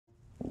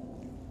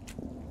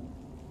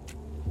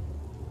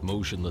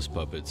Motionless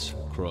puppets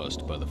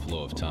crossed by the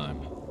flow of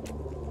time.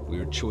 We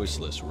are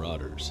choiceless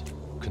rotters,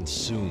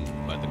 consumed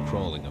by the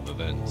crawling of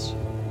events.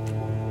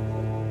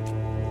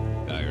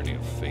 Irony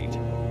of fate.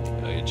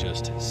 I had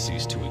just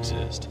ceased to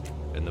exist,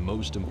 and the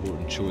most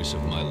important choice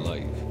of my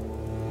life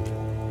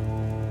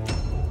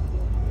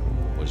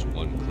was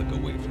one click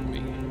away from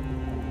me.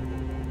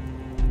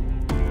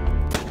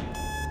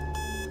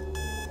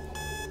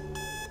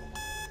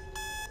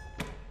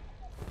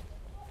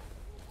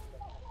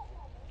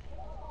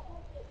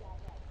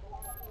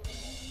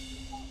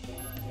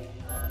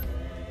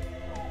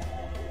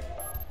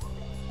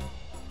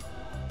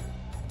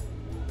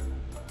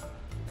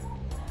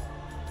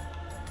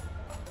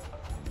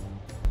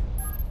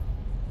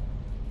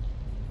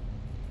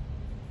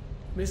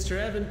 Mr.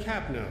 Evan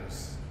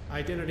Kapnos,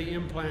 identity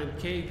implant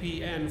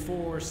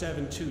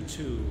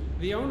KPN4722.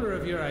 The owner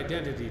of your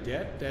identity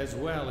debt, as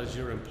well as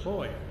your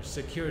employer,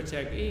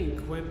 SecureTech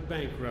Inc., went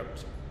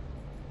bankrupt.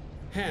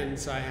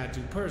 Hence, I had to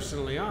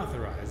personally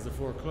authorize the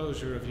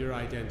foreclosure of your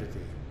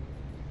identity.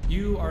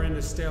 You are in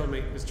a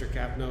stalemate, Mr.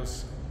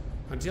 Kapnos.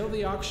 Until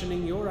the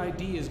auctioning, your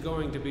ID is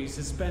going to be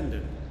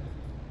suspended.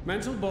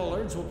 Mental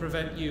bollards will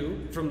prevent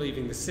you from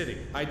leaving the city.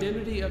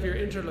 Identity of your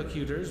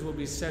interlocutors will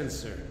be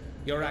censored.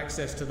 Your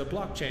access to the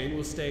blockchain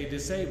will stay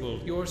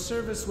disabled. Your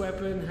service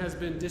weapon has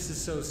been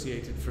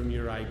disassociated from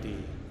your ID.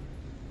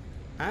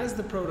 As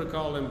the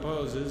protocol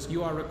imposes,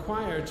 you are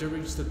required to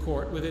reach the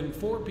court within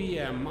 4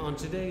 p.m. on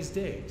today's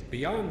date.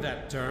 Beyond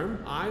that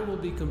term, I will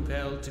be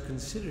compelled to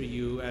consider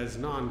you as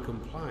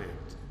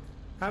non-compliant.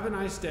 Have a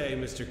nice day,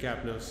 Mr.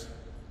 Kapnos.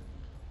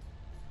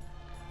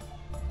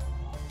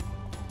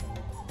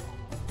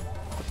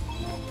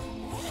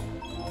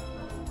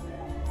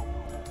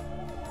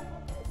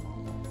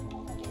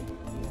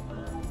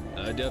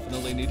 I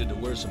definitely needed to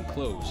wear some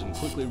clothes and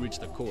quickly reach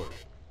the court.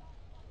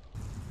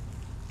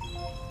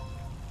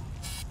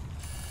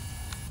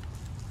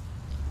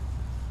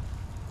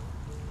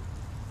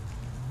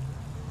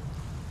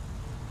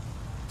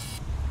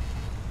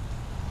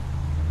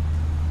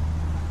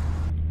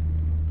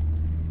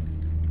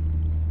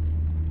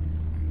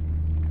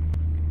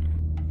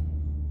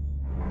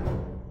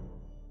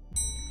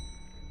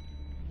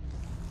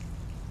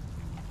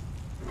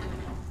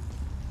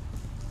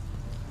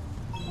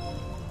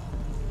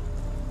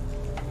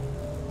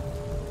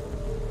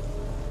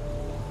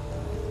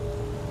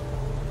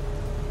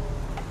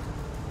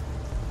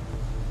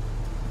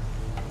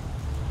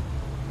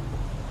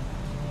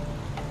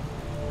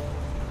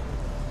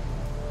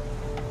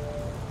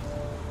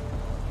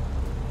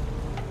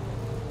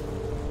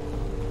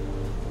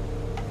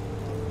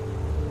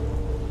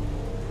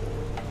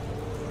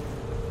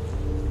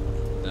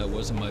 That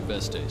wasn't my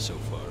best day so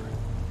far,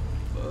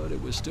 but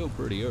it was still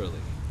pretty early.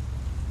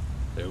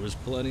 There was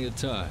plenty of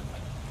time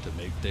to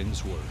make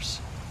things worse.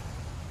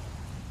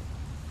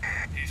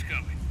 He's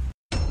coming.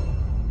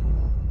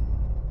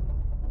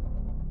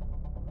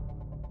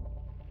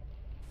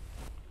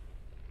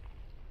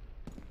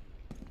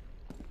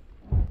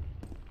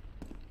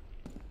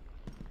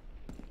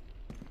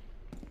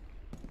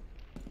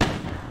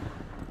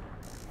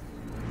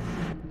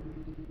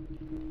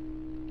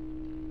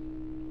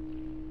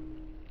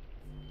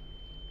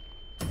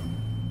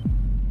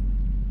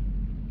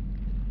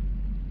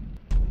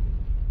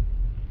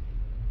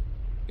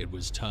 It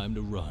was time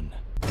to run.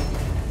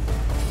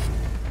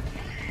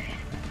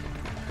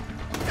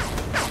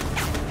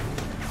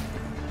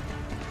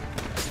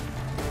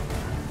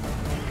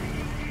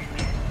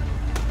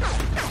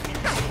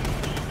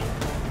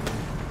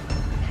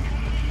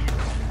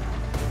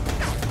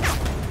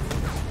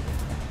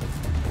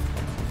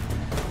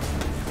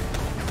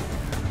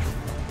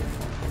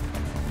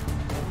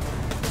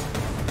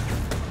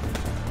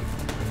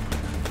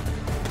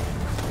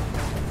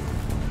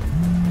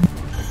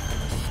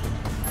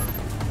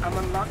 I'm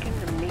unlocking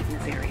the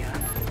maintenance area.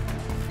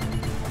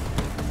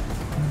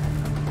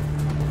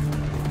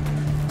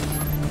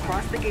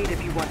 Cross the gate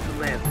if you want to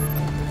live.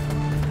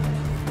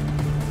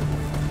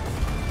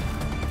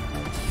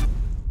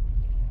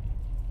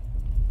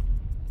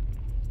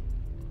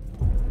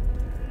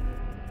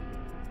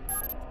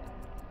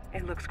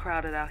 It looks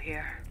crowded out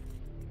here.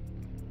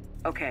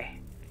 Okay,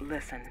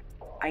 listen.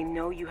 I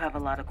know you have a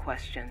lot of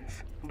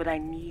questions, but I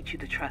need you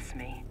to trust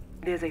me.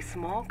 There's a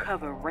small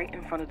cover right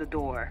in front of the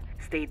door.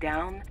 Stay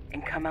down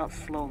and come out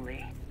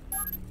slowly.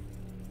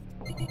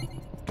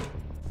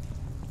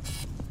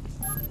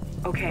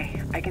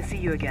 Okay, I can see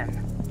you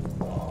again.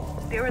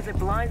 There is a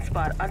blind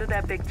spot under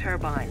that big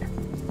turbine.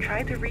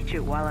 Try to reach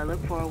it while I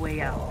look for a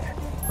way out.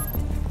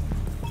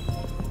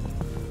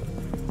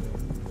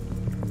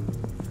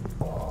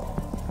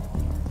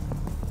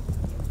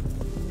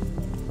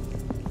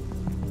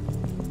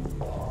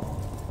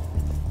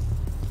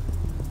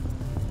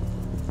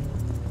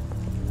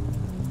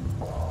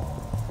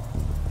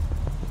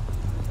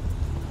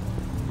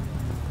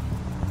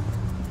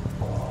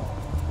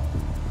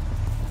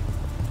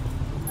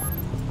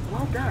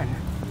 Well done.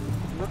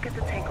 Look at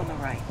the tank on the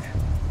right.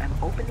 I'm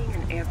opening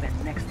an air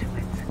vent next to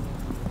it.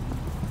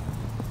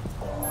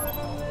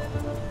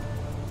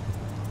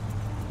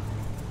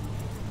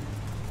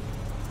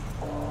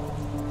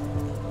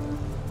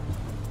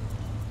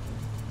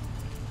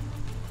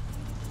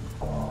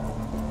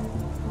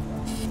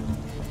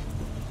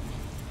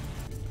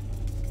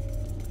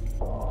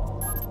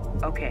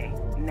 Okay,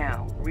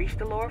 now, reach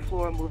the lower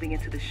floor moving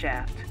into the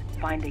shaft.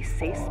 Find a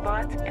safe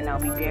spot, and I'll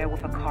be there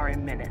with a car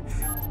in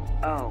minutes.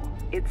 Oh,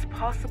 it's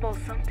possible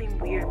something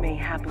weird may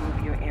happen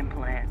with your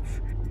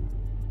implants.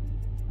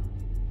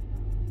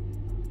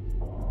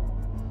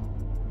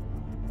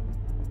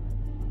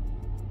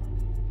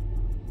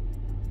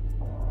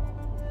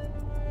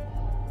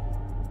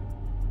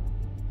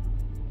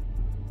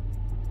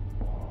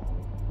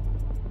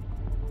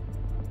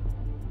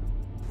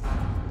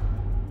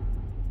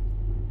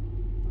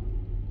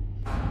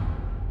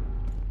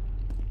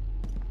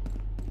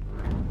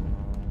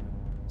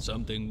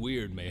 Something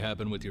weird may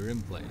happen with your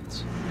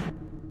implants.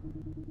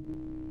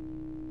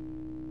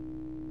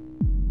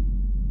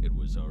 It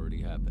was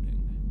already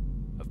happening,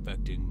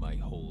 affecting my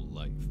whole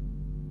life.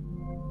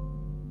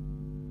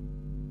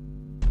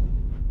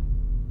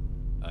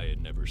 I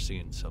had never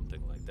seen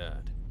something like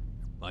that.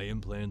 My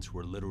implants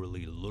were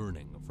literally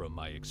learning from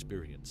my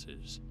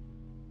experiences.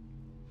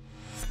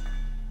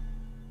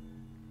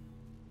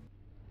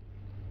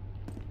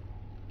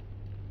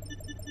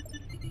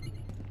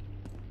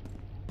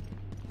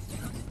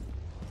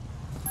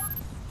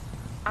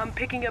 I'm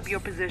picking up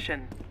your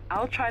position.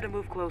 I'll try to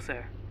move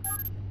closer.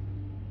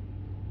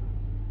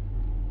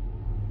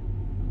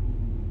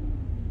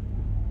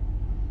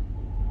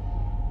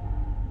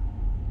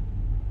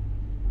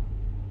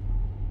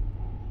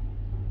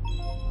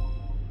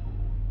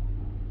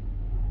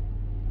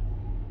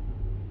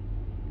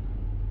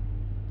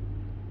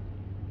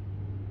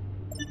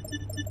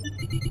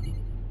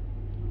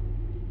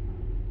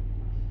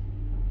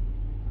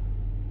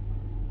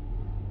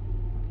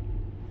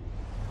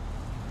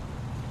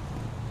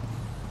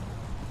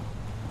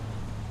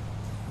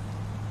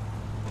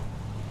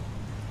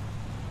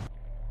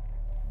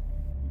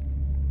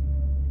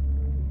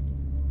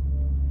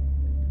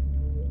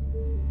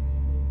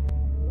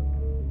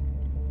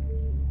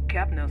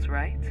 Kapnos,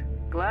 right?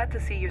 Glad to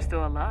see you're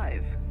still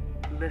alive.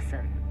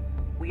 Listen,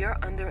 we are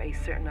under a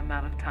certain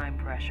amount of time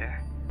pressure,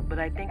 but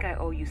I think I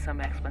owe you some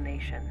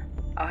explanation.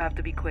 I'll have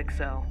to be quick,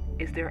 so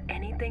is there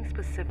anything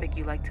specific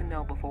you'd like to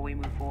know before we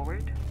move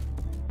forward?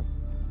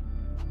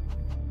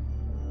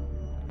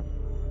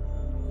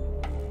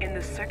 In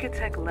the Circuit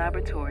Tech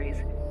laboratories,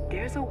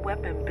 there's a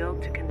weapon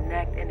built to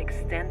connect and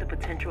extend the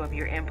potential of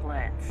your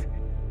implants.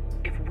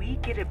 If we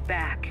get it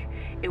back,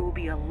 it will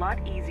be a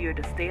lot easier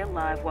to stay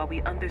alive while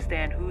we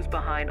understand who's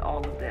behind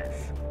all of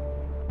this.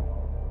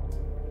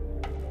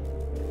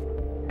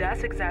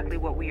 That's exactly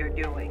what we are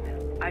doing.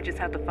 I just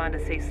have to find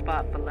a safe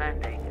spot for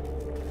landing.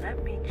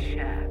 Let me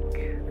check.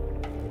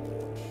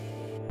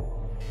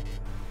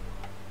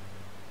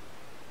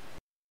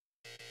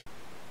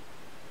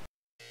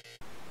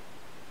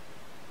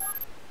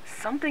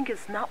 Something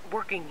is not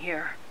working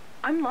here.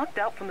 I'm locked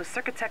out from the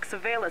Circuit Tech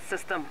surveillance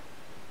system.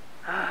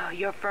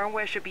 Your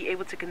firmware should be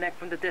able to connect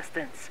from the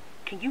distance.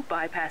 Can you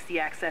bypass the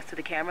access to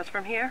the cameras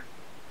from here?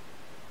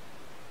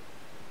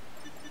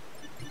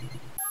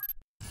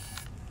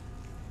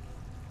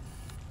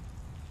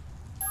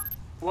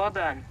 Well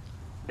done.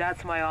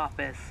 That's my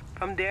office.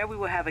 From there we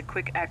will have a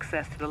quick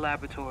access to the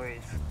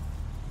laboratories.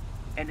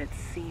 And it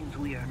seems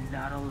we are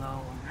not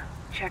alone.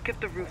 Check if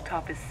the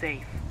rooftop is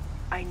safe.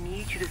 I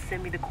need you to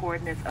send me the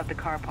coordinates of the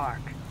car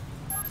park.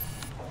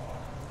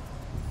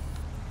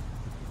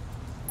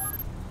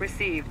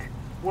 Received.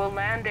 We'll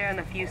land there in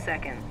a few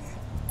seconds.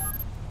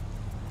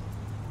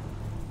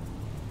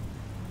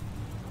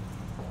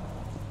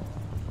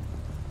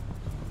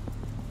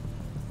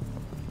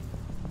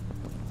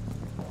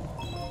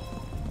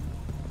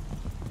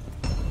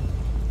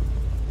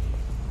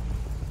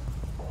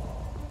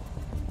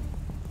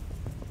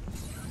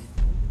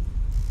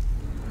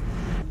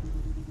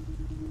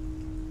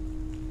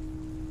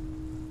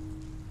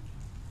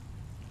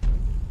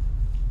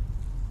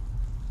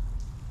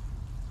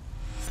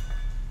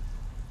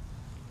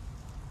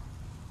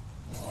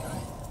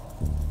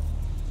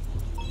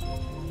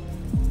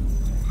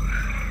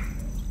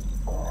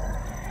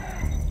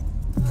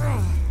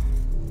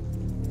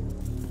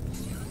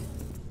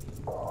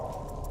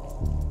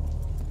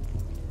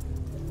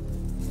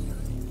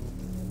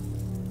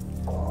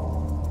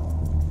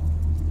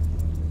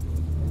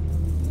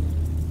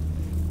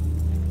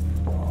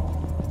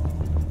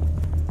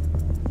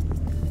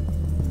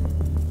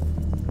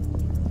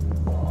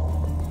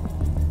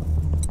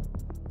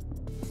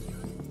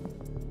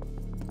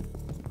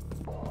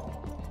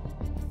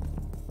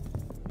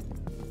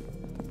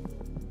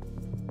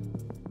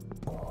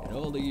 In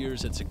all the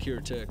years at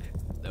SecureTech,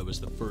 that was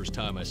the first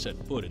time I set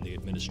foot in the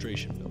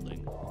administration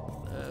building.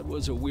 That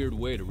was a weird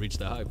way to reach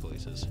the high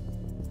places.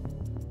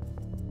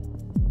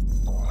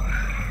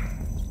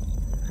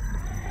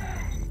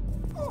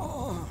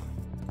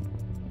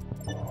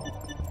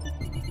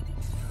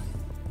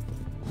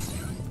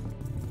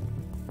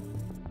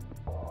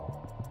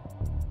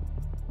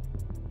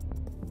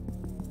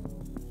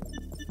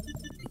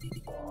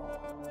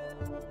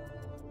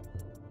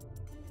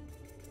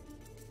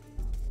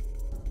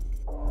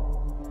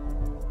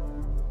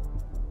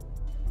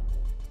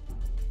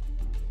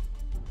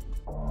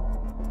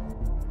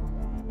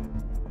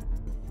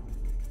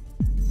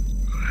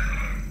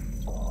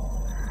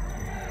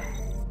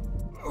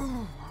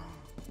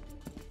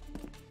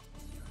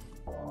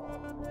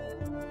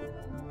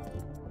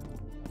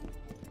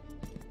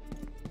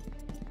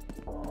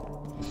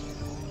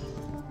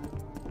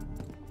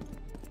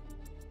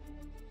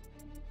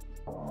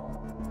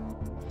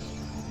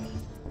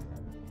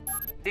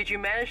 Did you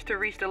manage to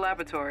reach the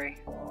laboratory?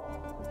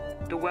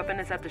 The weapon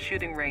is at the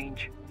shooting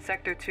range,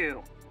 Sector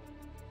 2.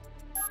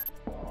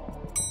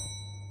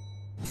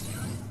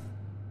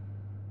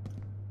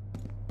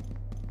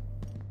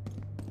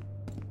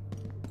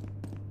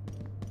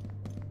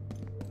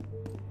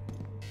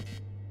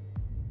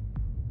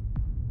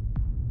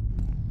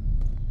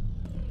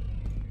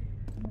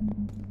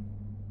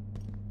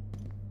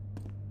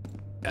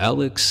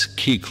 Alex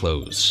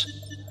Keyclose.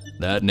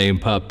 That name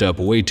popped up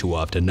way too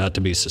often not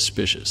to be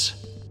suspicious.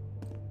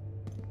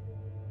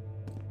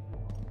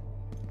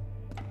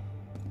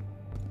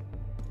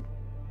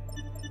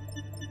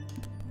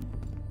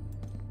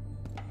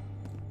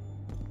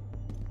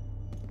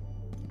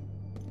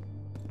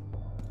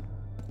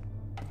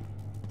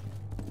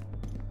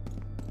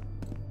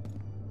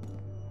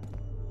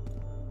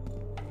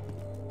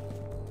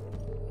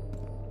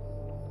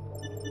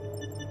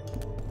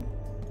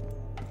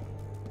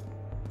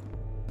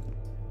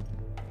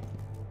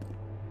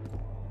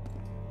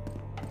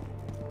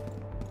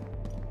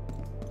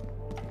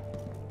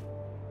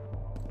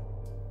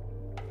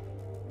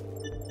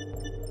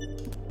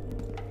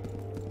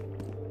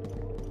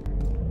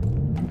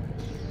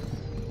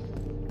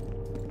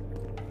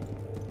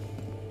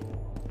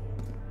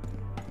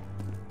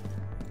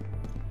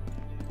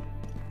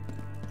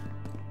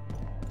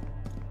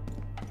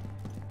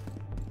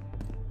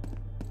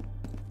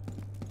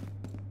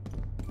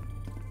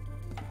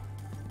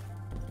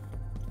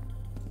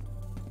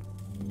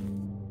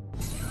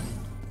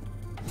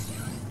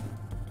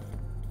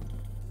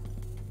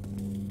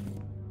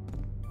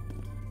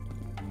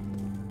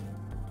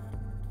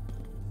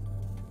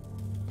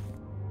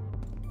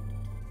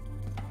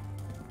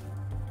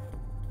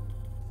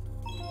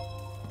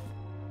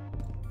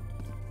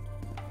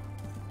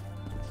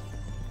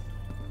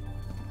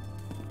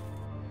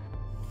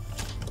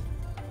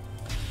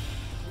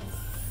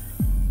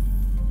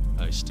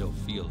 I still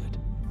feel it,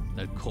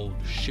 that cold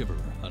shiver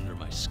under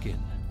my skin.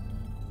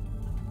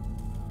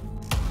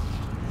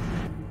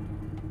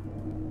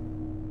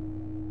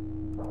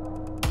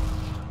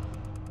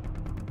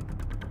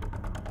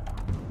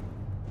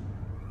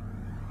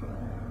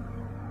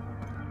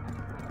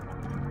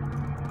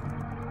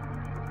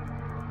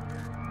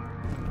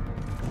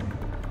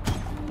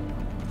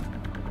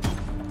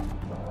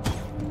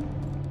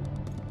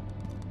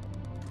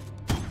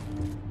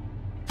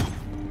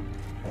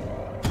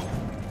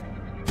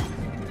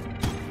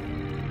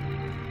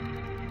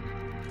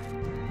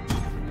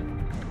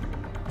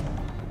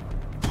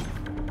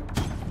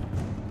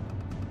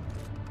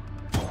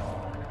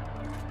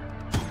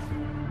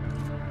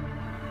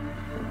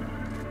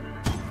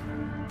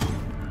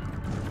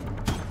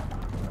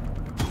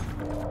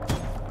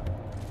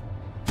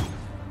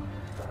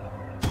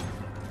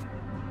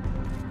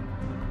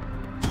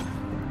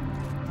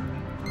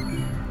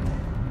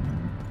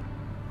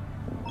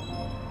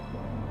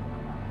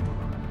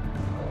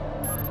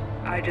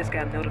 I just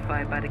got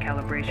notified by the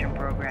calibration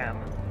program.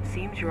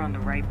 Seems you're on the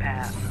right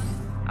path.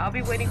 I'll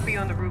be waiting for you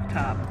on the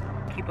rooftop.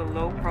 Keep a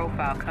low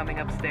profile coming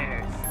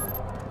upstairs.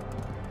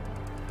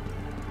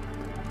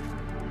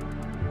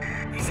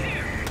 He's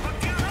here!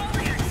 Look down all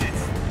the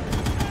exits!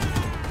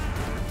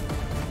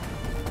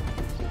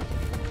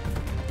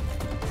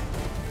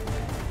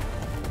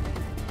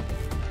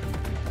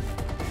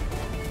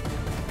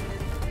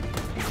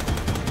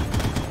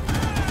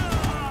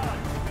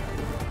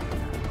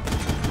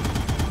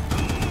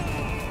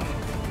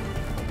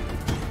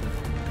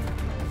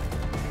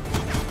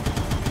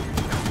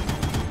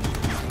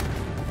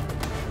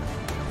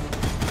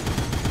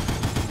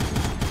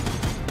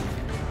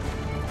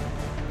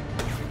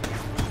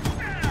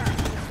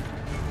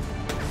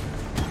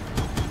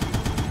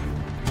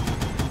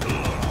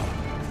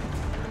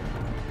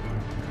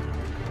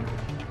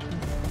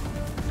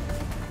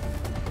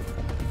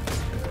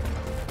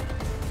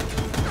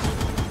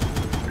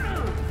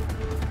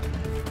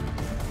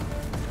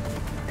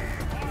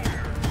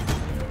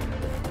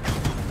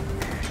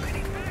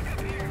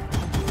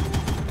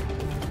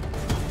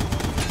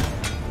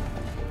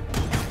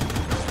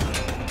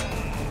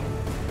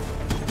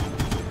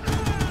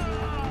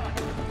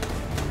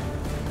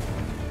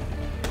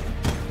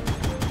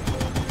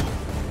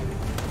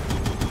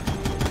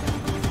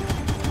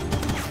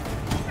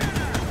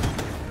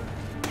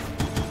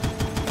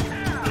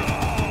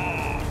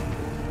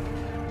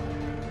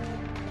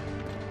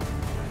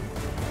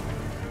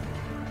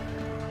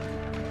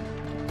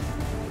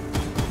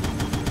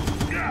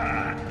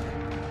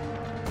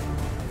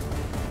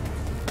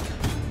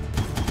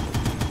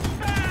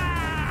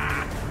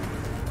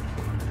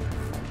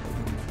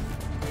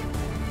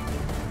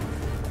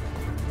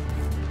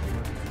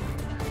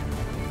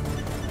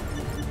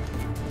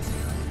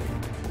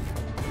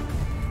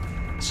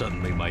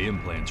 Suddenly, my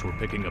implants were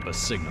picking up a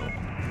signal.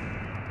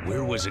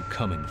 Where was it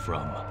coming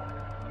from?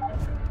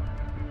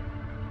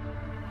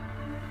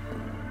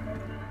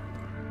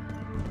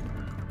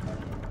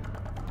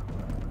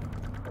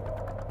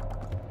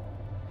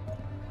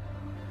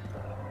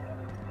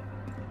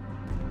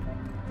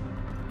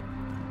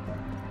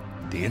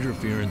 The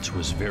interference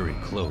was very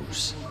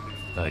close.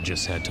 I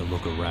just had to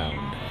look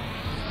around.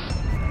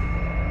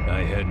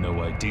 I had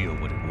no idea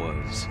what it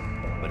was,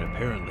 but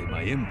apparently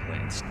my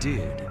implants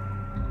did.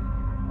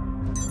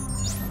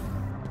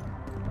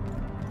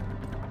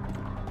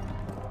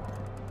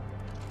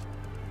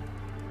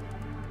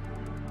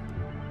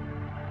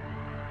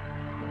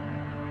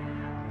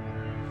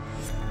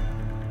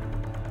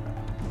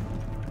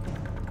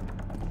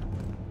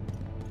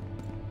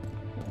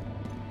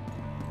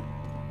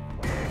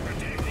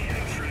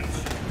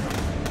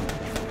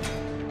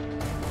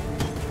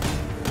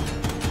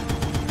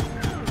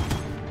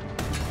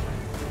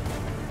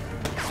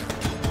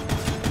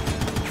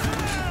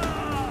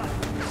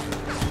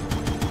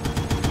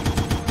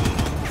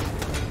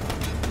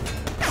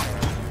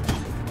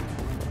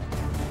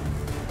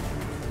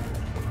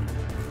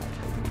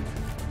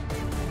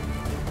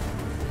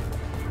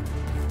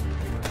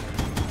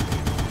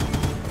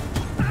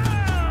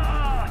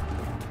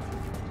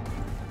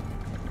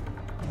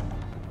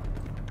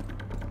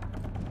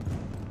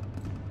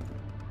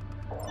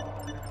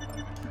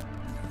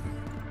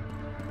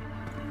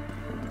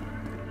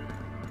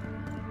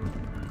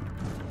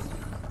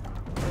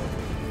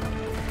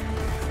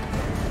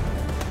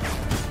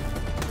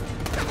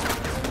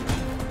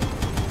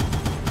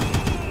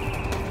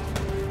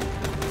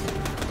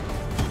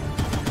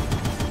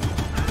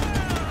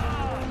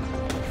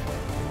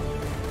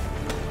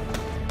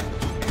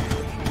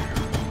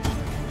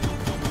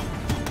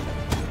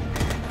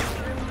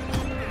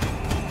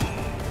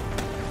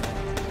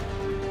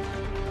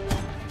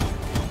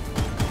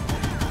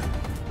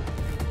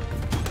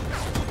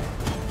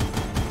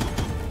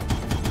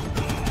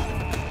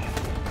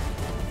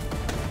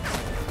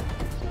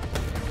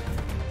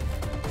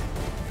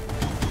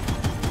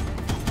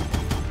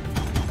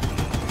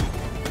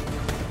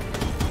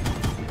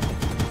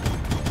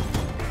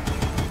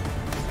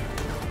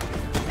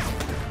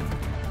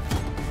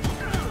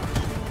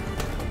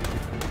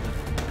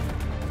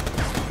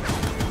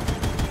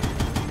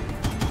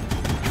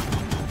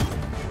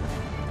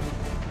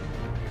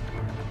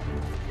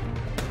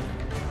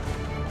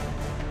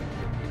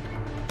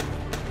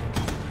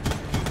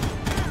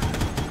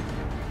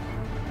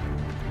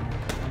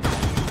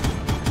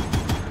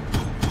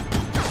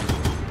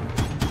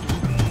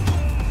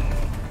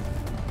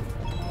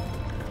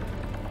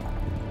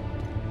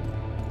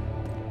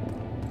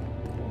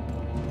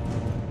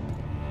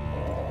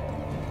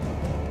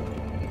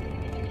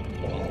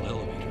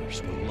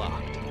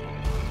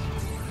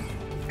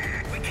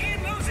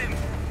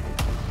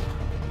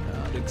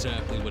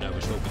 Exactly what I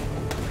was hoping for.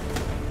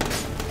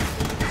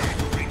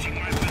 Reaching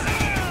my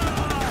position.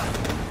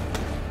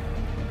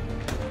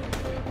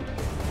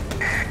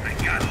 I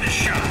got this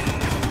shot.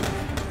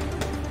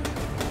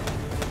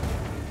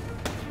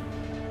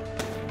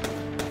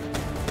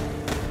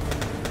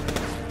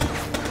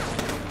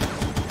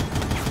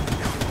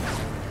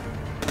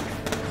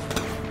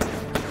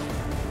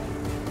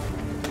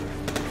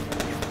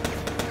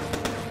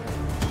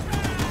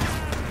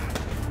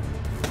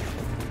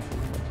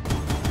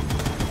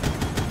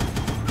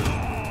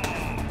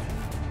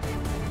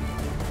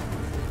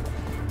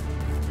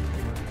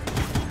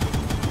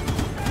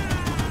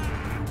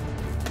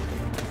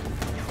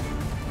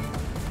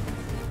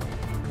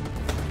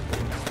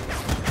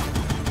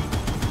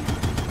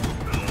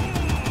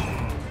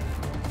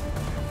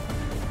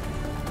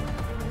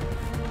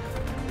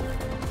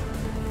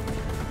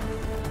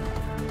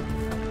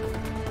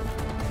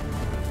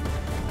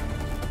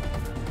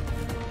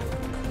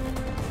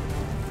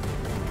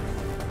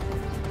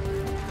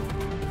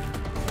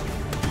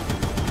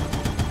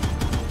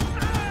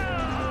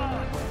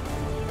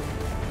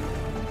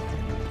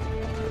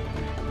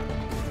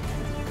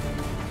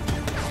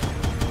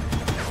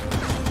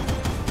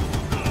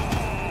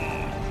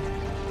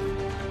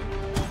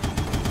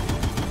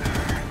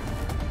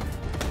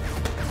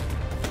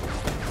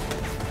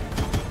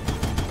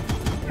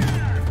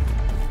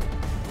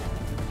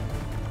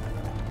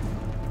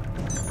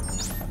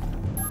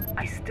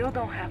 Still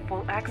don't have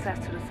full access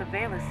to the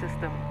surveillance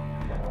system,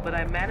 but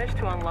I managed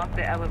to unlock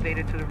the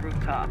elevator to the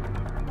rooftop.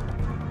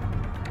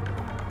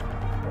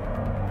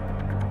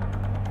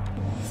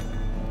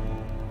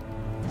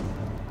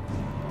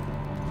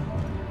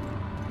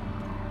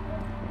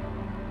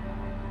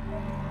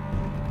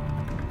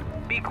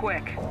 Be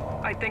quick.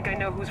 I think I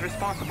know who's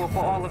responsible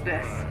for all of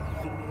this.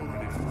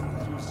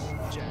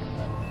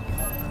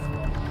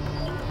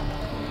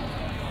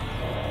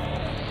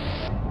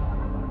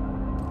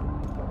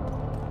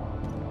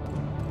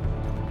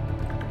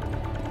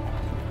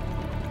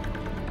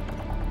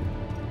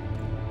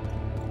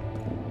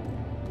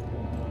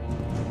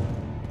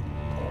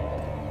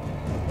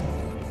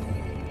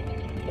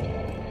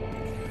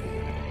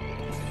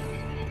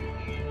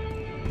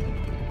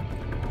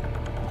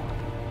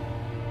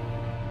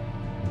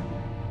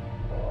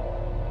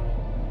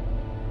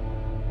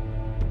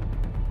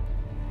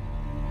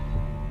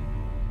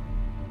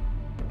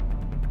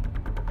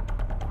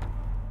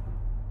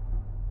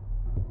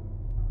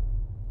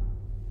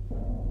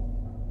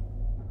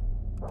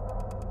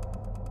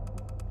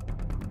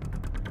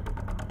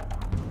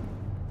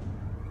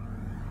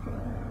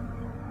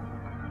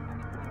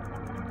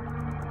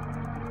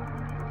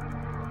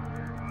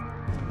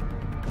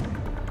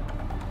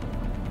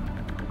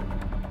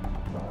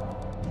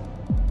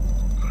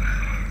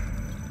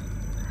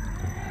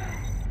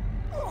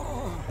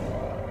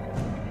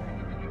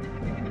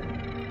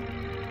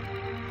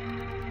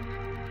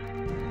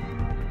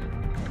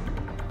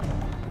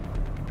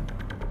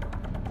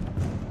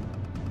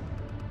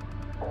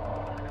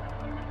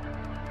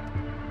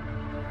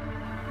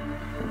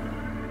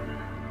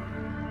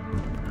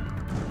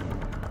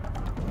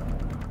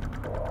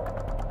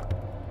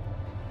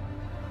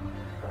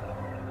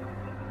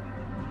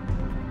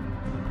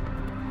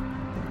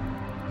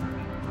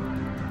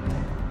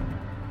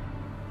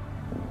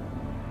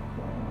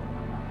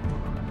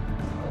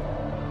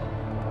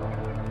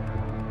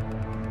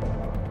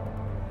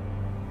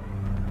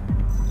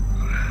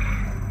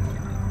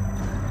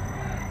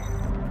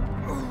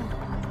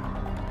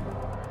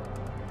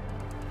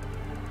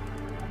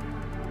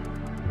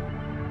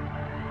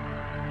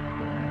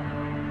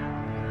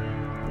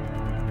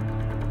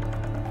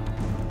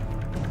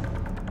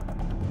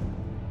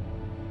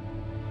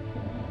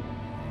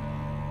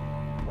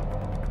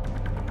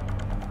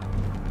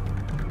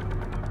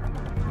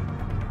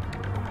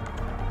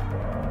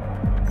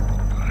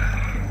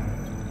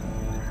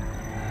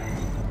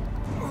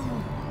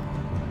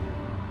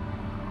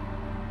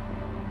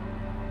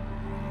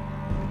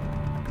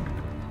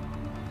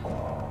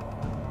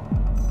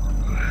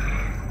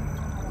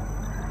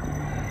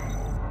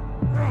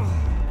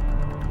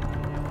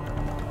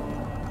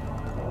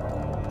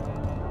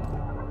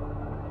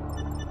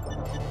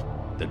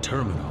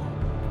 terminal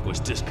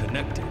was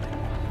disconnected,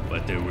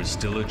 but there was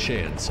still a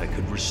chance I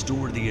could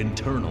restore the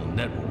internal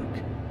network.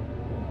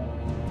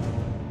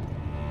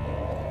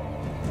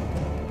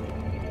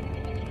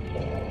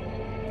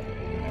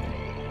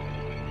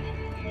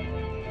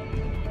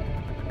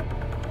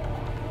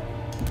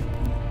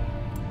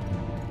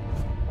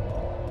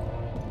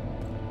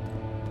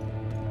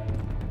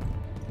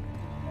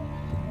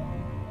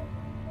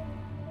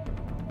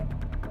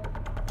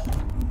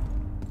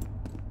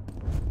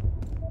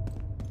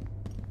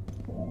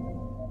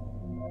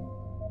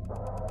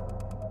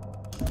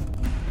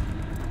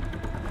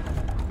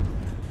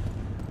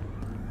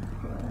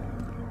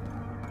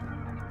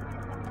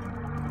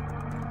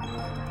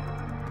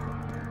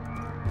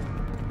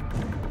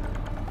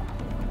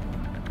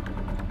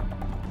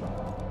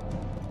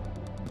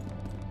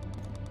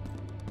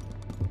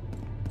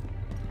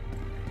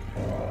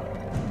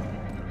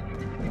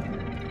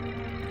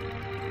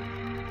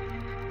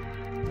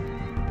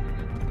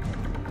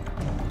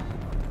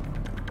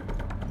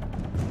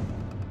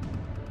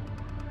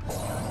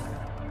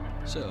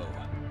 So,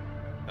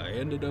 I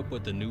ended up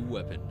with a new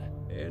weapon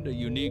and a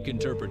unique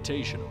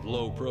interpretation of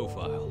low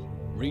profile.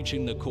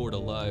 Reaching the court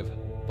alive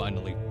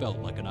finally felt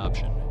like an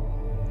option.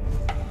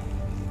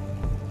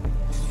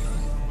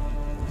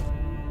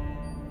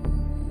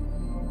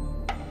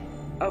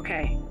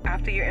 Okay,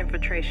 after your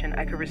infiltration,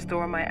 I could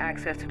restore my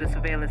access to the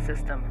surveillance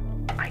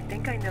system. I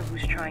think I know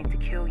who's trying to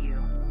kill you.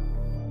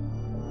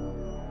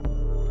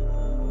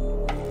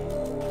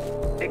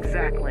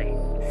 Exactly.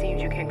 Seems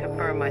you can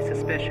confirm my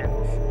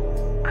suspicions.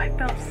 I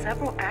found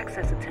several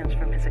access attempts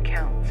from his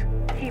account.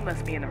 He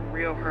must be in a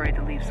real hurry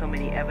to leave so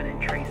many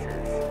evident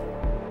traces.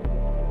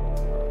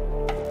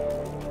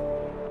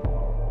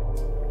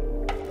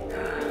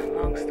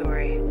 Long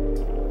story.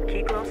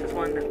 Kyklos is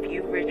one of the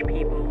few rich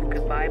people who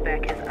could buy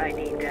back his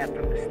ID debt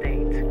from the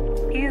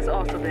state. He is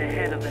also the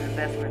head of an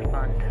investment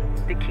fund,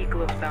 the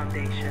Kyklos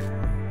Foundation.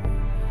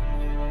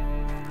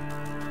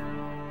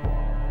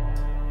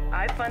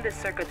 I funded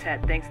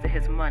Circuitet thanks to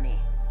his money,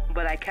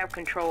 but I kept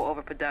control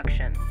over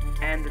production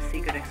and the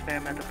secret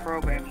experimental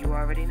program you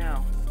already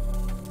know.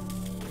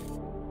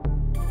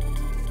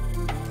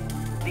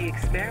 The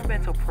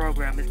experimental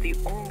program is the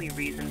only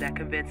reason that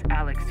convinced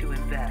Alex to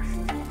invest.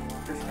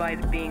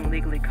 Despite being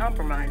legally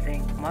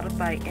compromising,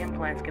 modified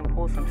implants can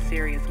pull some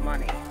serious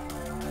money.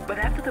 But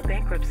after the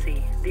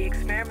bankruptcy, the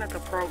experimental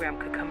program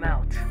could come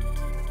out.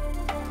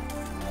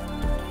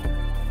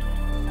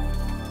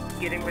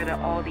 Getting rid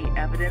of all the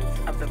evidence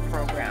of the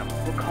program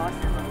will cost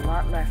him a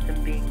lot less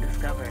than being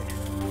discovered.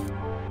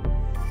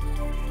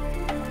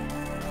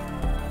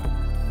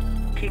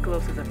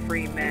 Kyklos is a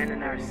free man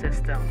in our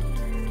system.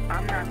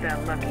 I'm not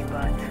that lucky,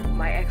 but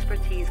my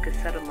expertise could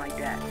settle my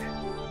debt.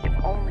 If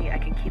only I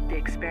can keep the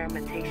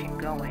experimentation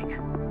going.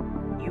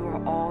 You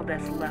are all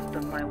that's left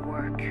of my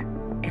work,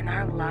 and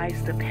our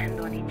lives depend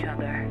on each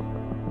other.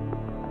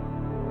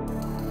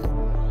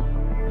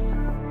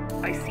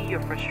 I see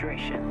your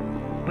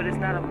frustration, but it's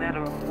not a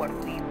matter of what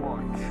we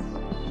want.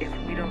 If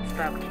we don't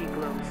stop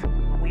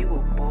Kyklos, we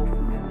will both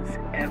lose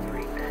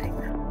everything.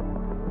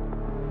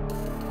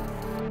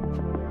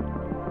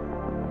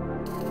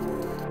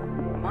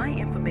 My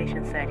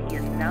information said he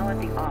is now at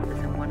the office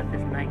in one of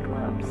his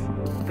nightclubs,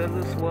 the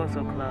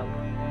Lusuoso Club.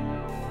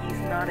 He's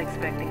not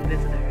expecting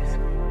visitors.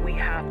 We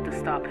have to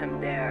stop him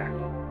there.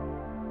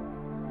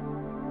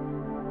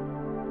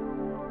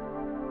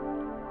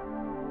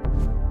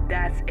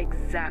 That's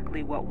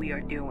exactly what we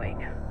are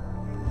doing.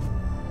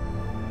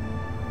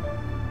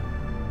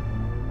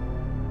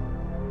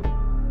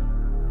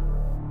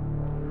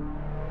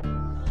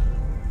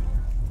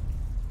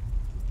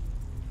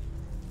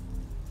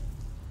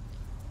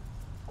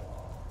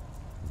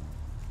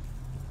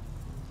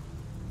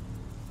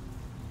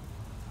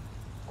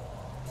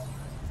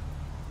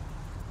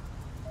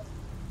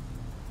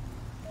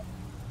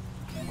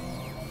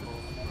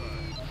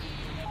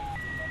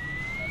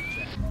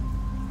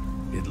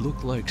 It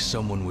looked like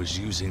someone was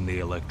using the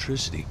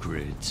electricity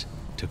grids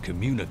to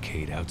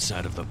communicate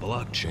outside of the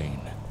blockchain.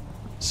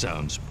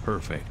 Sounds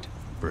perfect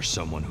for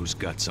someone who's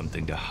got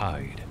something to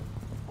hide.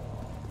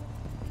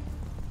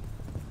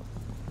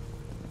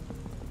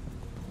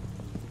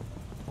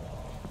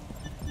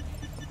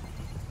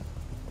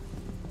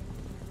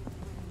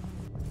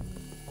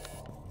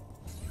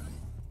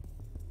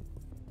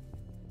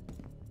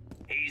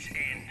 He's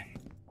in.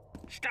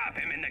 Stop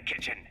him in the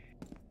kitchen.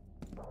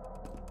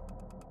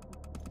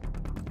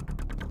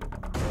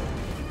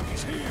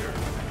 He's here.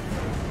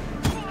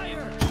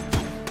 Fire!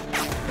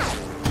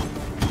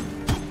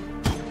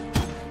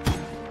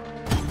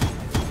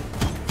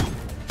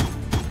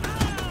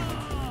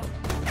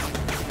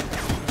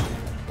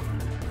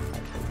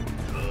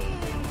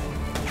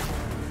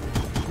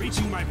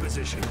 Reaching my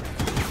position.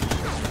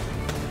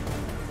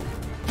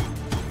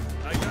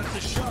 I got the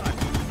shot.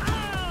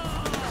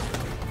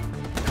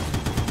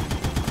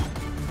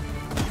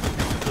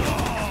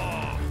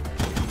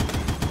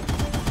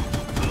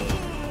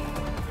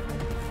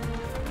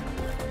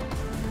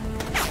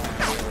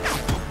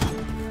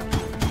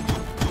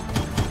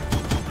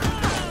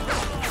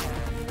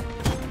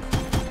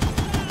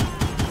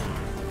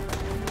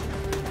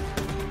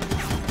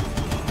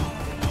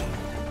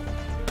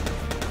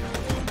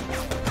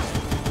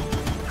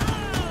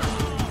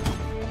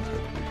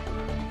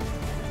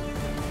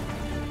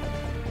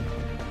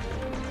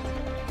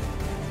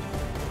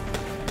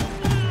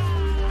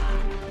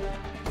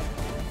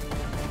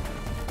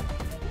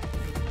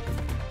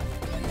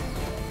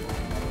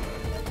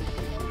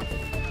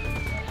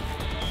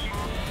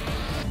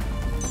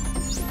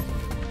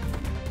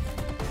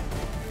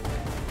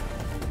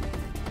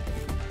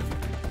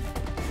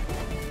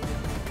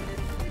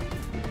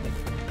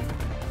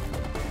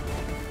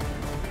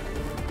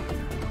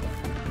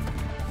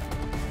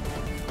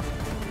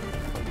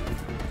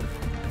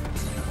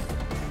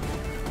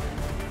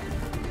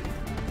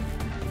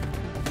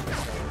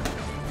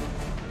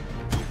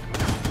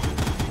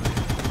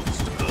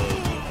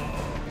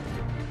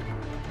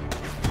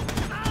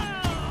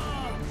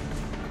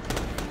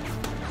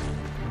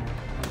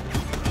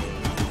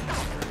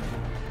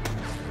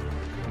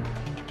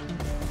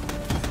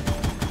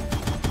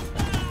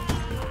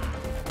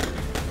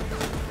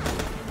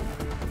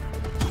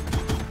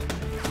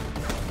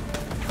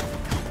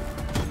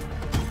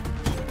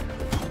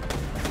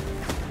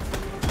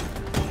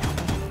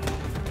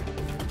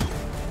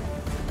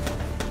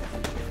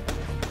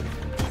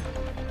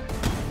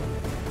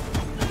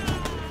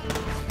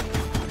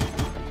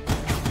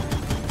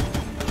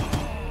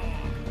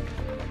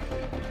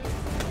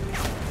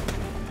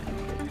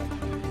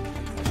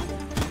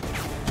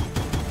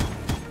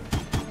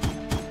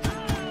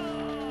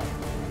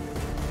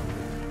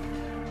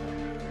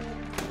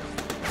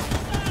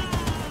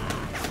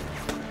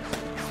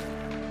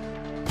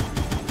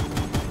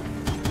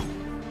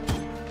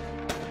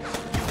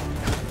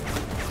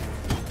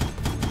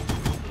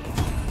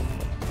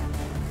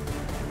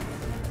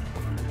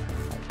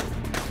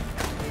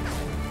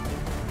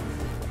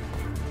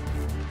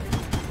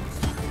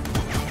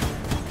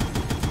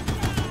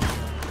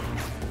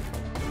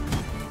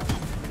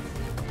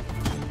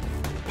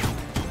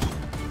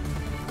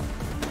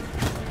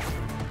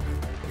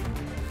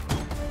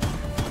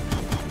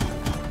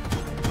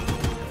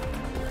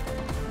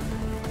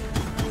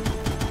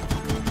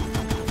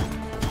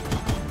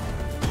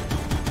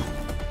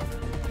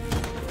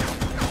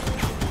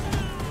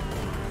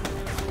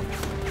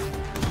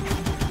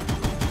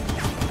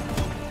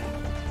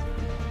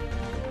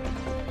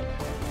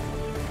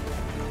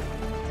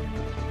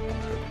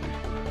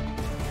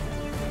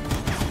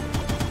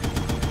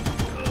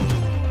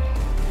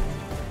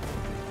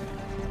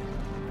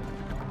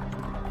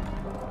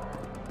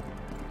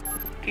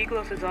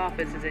 Kapnos'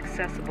 office is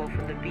accessible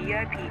from the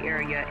VIP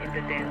area in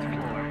the dance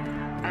floor.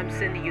 I'm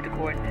sending you the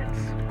coordinates.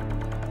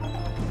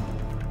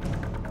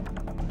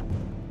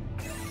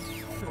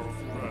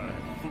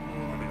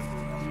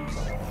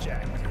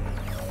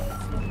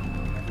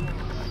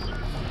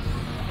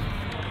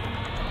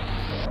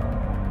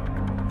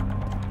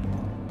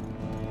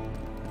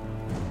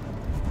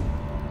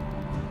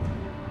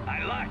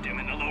 I locked him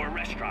in the lower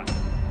restaurant.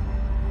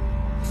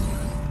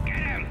 Get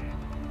him!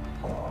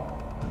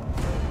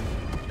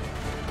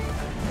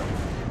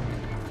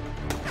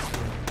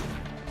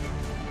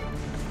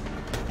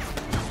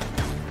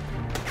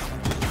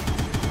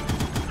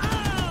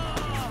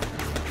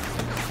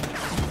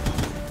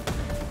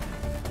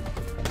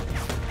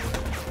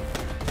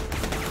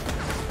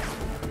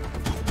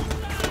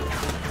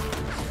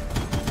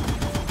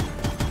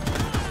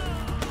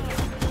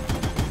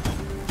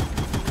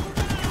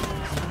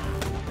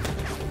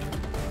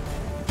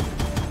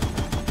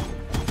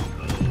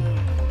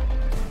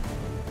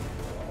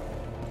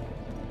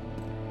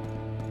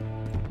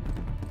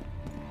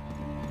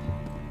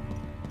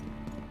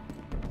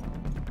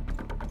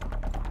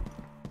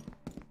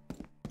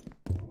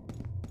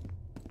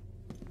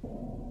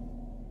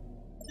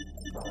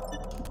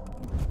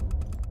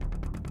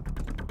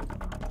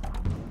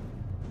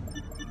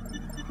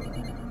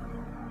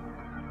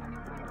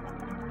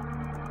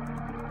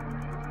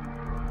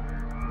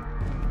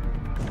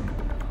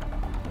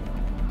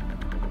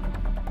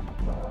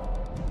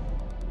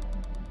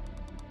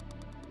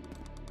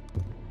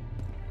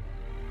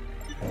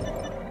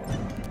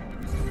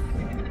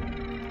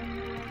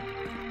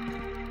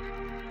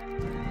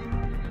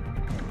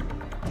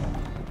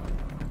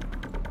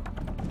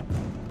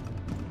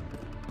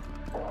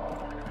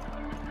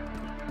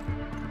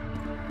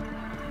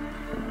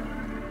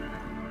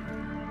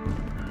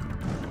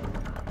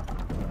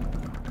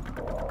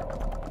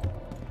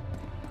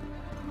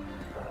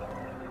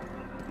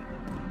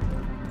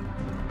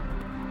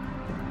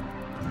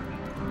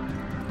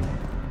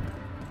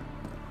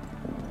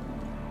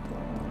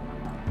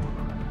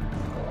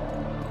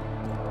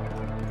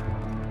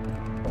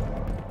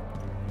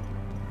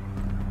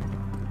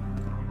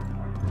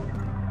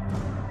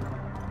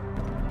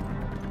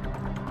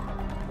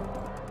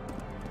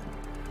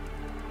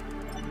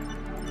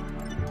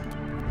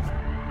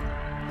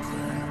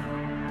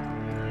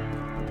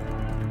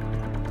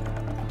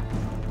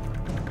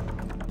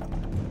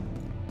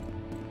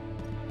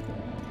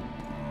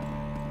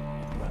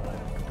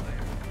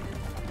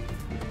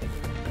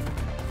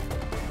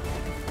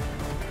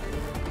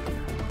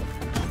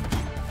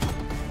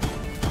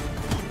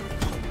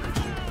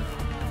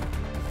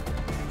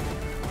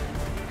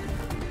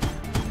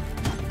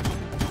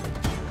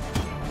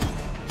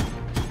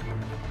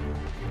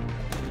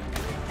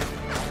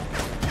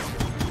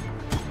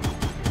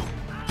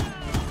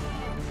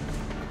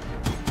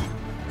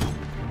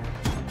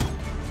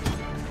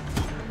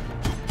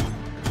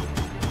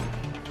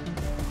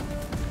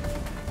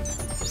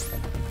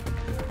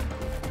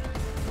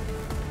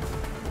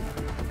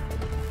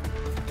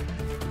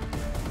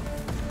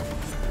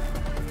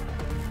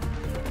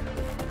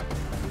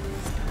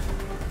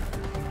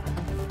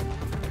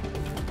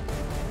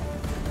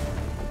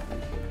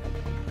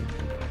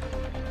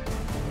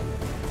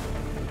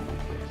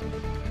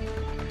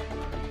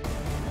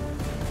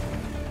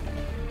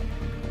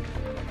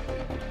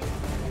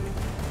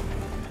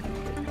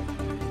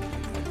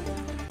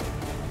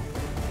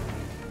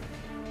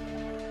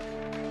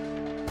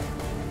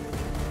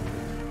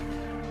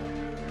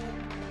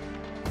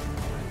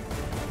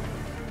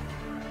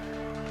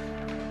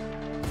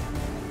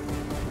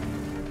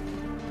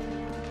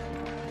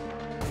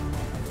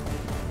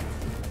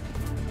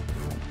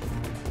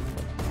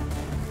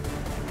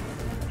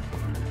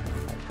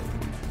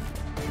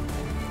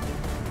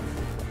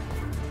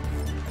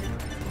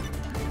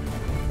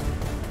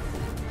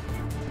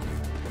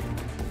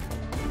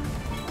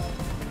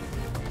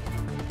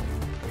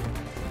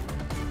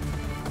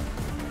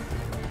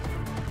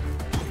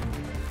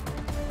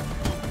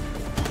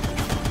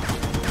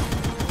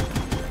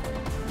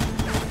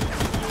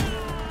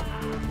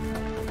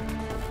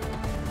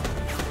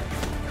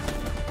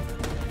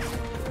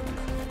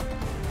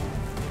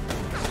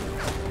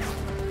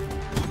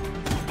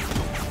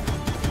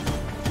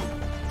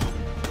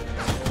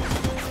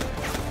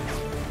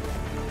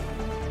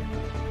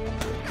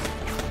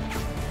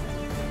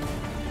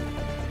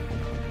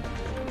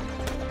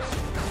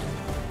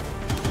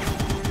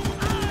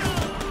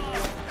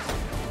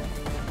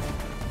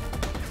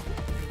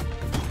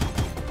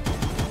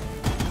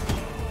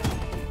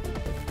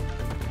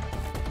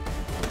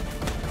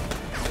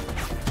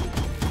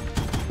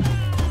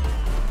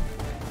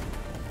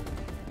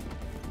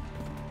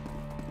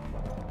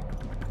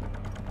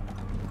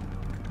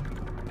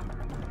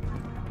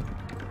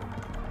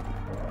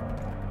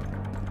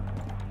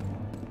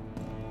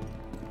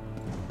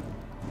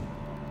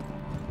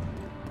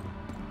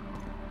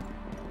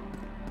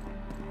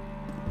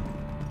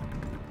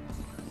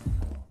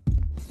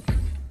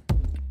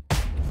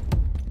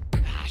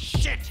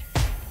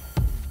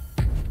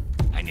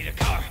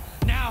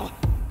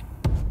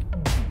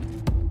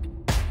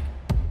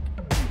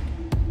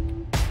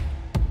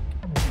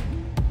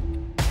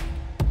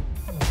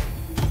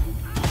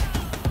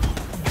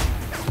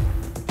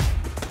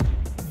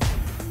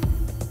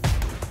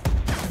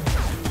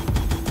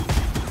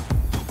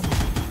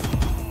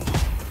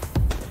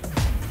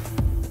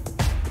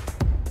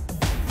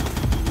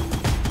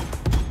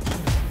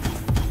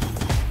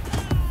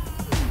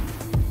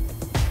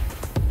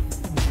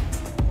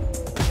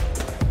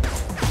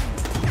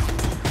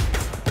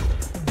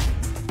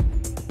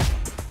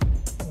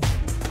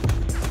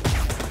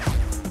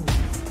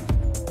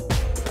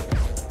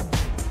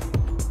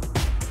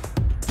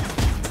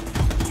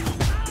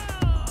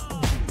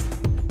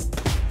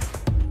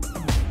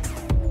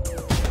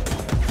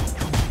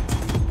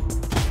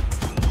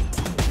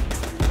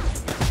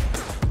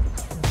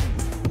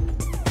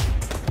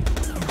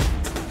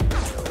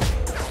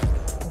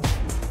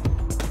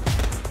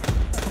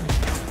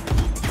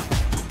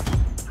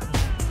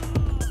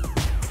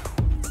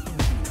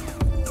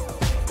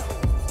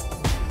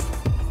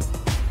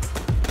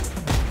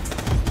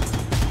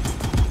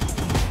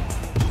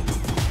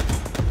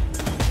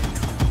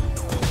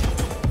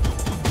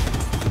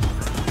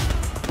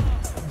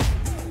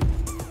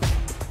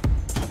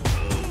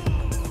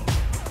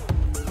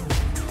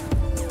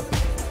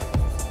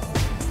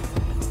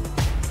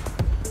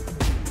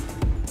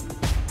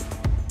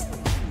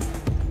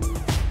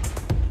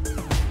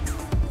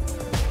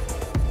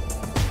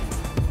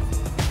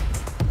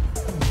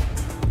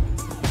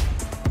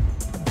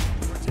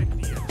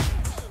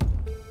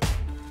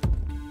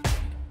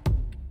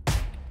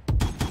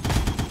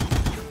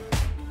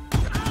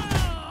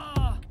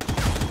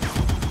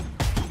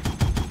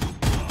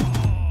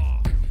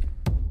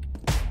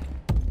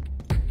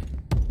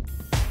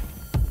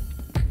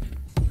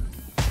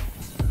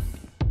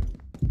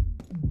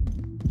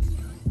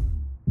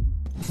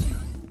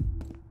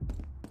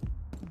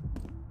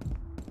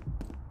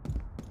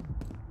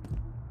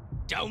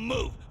 Now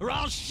move, or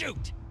I'll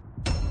shoot!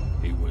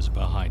 He was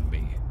behind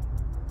me.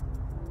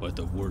 But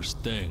the worst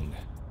thing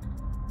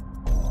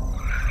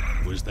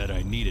was that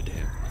I needed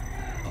him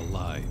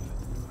alive.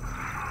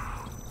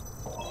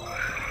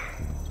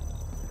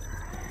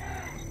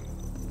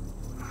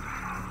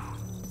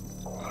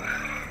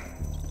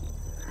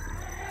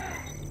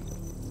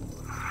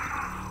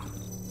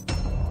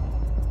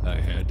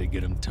 I had to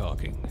get him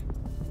talking.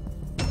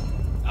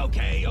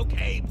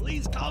 Okay,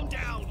 please calm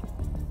down.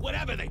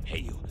 Whatever they pay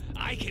you,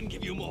 I can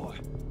give you more.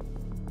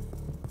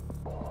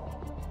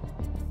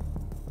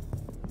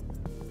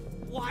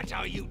 What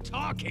are you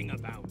talking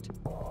about?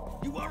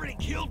 You already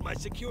killed my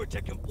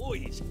SecureTech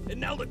employees, and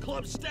now the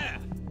club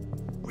staff.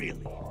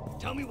 Really,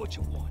 tell me what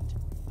you want.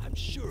 I'm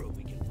sure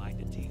we can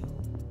find a deal.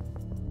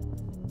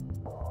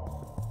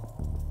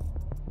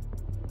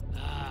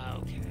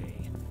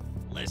 Okay.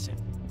 Listen.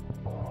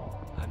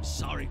 I'm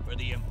sorry for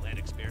the implant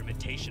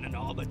experimentation and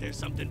all, but there's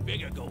something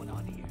bigger going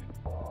on here.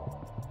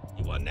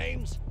 You want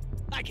names?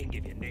 I can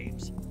give you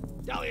names.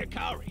 Dahlia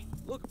Cowrie,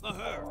 look for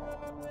her.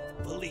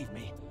 Believe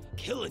me,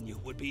 killing you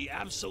would be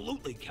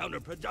absolutely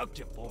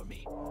counterproductive for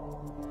me.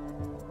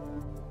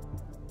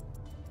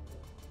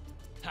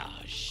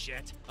 Ah,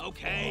 shit.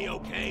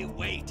 Okay,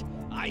 wait.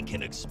 I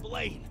can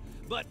explain,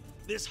 but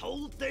this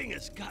whole thing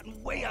has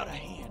gotten way out of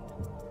hand.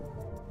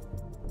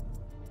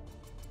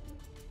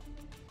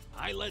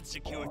 I led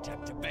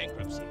SecureTech to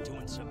bankruptcy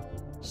doing some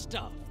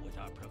stuff with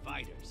our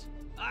providers.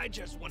 I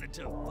just wanted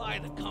to buy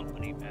the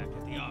company back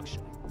at the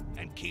auction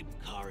and keep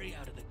Kari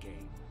out of the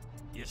game.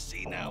 You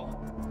see now?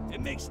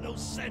 It makes no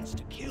sense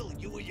to kill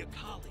you or your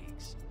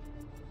colleagues.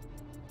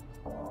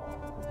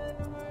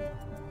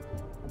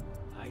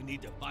 I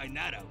need to find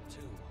that out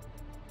too.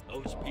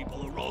 Those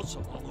people are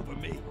also all over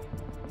me.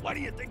 Why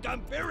do you think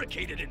I'm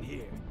barricaded in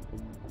here?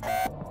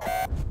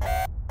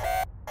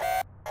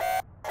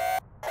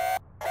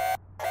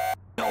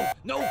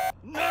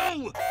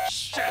 No!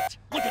 Shit!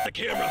 Look at the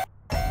camera!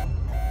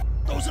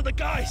 Those are the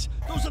guys!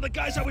 Those are the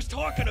guys I was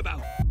talking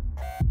about!